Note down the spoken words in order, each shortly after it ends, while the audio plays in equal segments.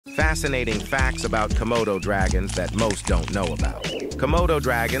Fascinating facts about Komodo dragons that most don't know about. Komodo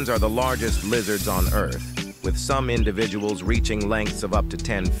dragons are the largest lizards on Earth, with some individuals reaching lengths of up to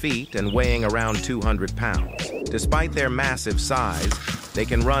 10 feet and weighing around 200 pounds. Despite their massive size, they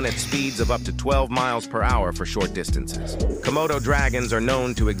can run at speeds of up to 12 miles per hour for short distances. Komodo dragons are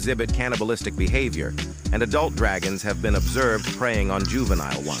known to exhibit cannibalistic behavior, and adult dragons have been observed preying on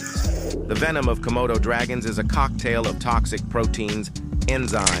juvenile ones. The venom of Komodo dragons is a cocktail of toxic proteins,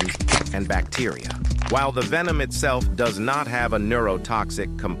 enzymes, and bacteria. While the venom itself does not have a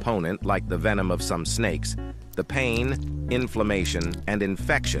neurotoxic component like the venom of some snakes, the pain, inflammation, and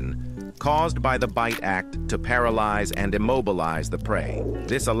infection caused by the bite act to paralyze and immobilize the prey.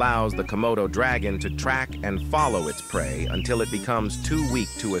 This allows the Komodo dragon to track and follow its prey until it becomes too weak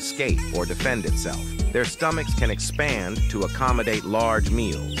to escape or defend itself. Their stomachs can expand to accommodate large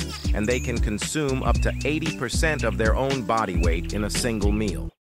meals, and they can consume up to 80% of their own body weight in a single meal.